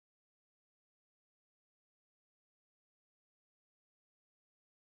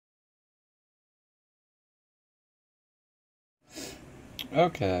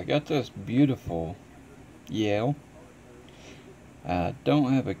Okay, I got this beautiful Yale. I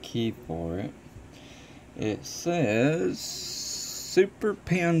don't have a key for it. It says Super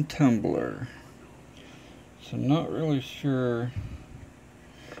Pin Tumbler. So I'm not really sure,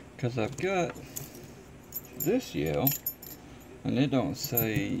 because I've got this Yale and it don't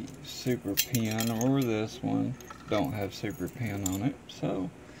say Super Pin, or this one don't have Super Pin on it. So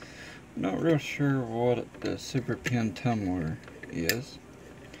I'm not real sure what the Super Pin Tumbler is.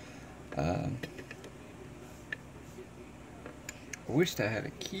 I wished I had a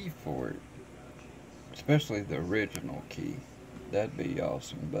key for it, especially the original key. That'd be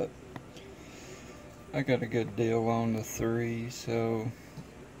awesome, but I got a good deal on the 3, so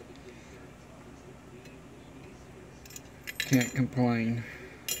can't complain.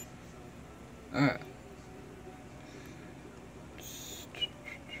 Alright.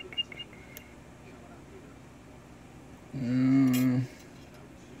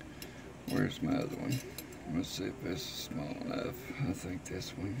 Where's my other one? Let's see if this is small enough. I think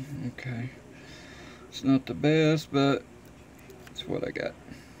this one. Okay. It's not the best, but it's what I got.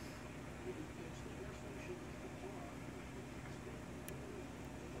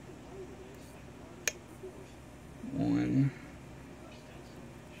 One.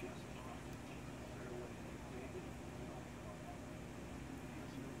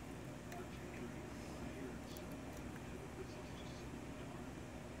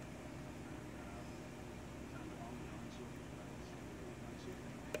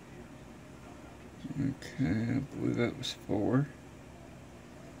 Okay, I believe that was 4.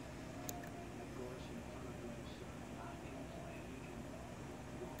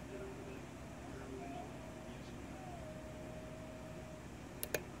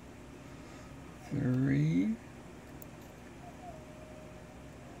 Three.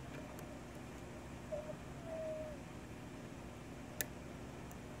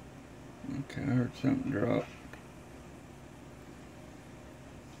 Okay, I heard something drop.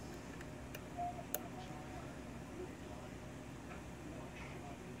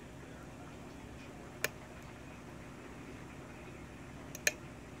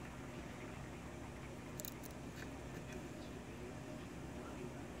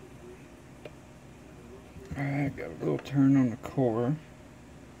 Alright, got a little turn on the core.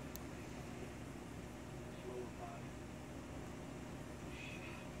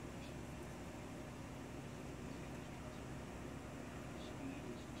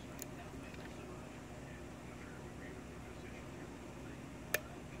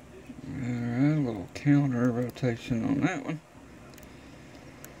 Alright, a little counter rotation on that one.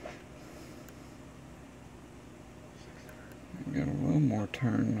 Got a little more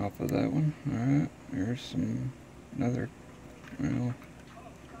turn off of that one. Alright, there's another, well,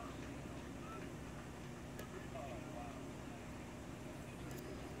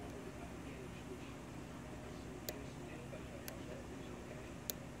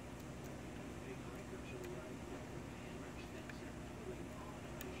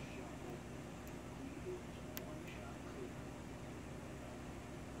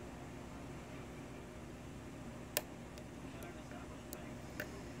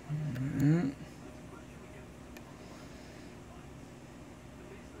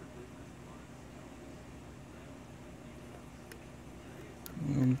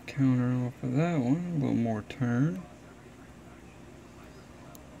 counter off of that one, a little more turn.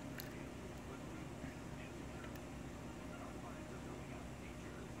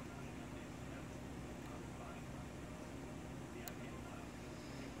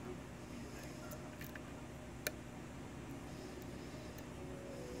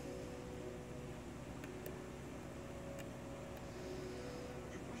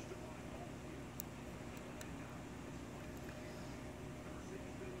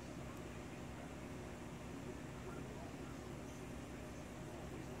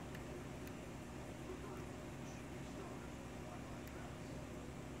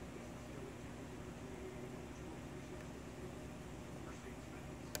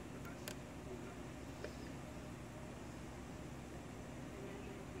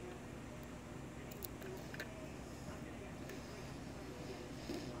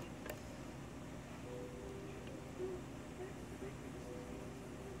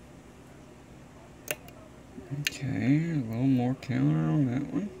 Okay, a little more counter on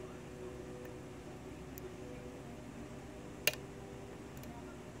that one.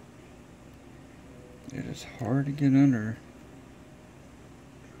 It is hard to get under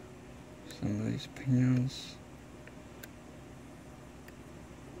some of these pins.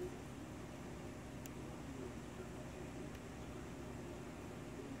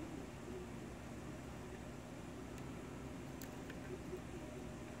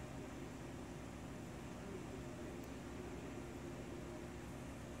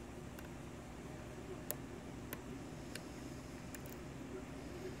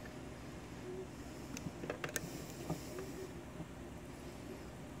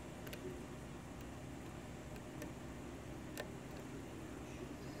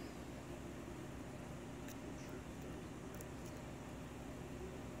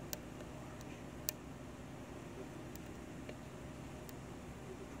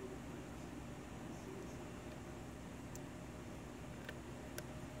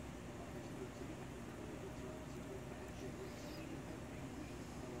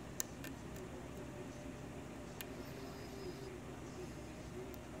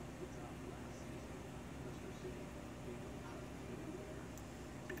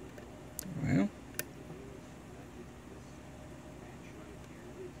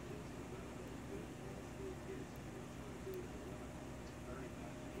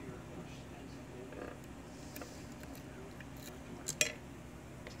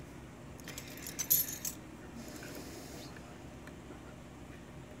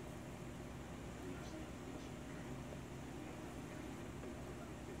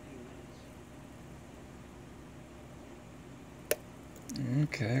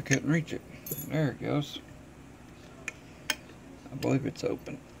 Okay, I couldn't reach it. There it goes. I believe it's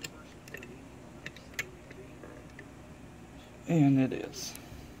open. And it is.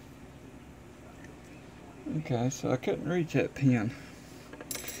 Okay, so I couldn't reach that pin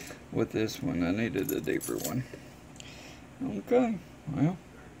with this one. I needed a deeper one. Okay, well,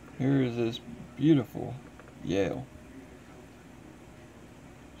 here is this beautiful Yale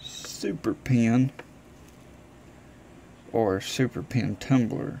super pin, or super pin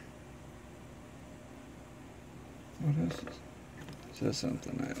tumbler. What else is that?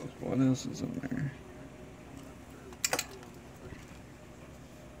 Something else. What else is in there?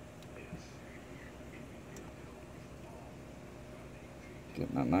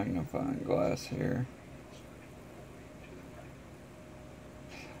 Get my magnifying glass here.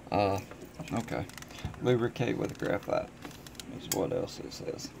 Okay. Lubricate with graphite is what else it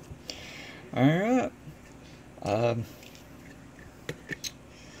says. Alright.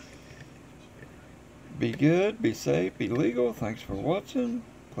 Be good, be safe, be legal. Thanks for watching.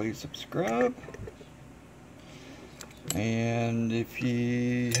 Please subscribe. And if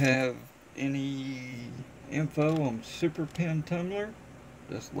you have any info on Super Pin Tumbler,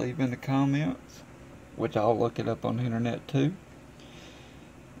 just leave in the comments, which I'll look it up on the internet too.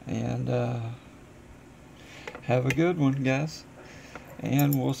 And have a good one, guys.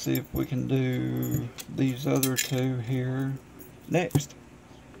 And we'll see if we can do these other two here next.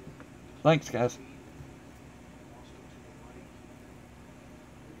 Thanks, guys.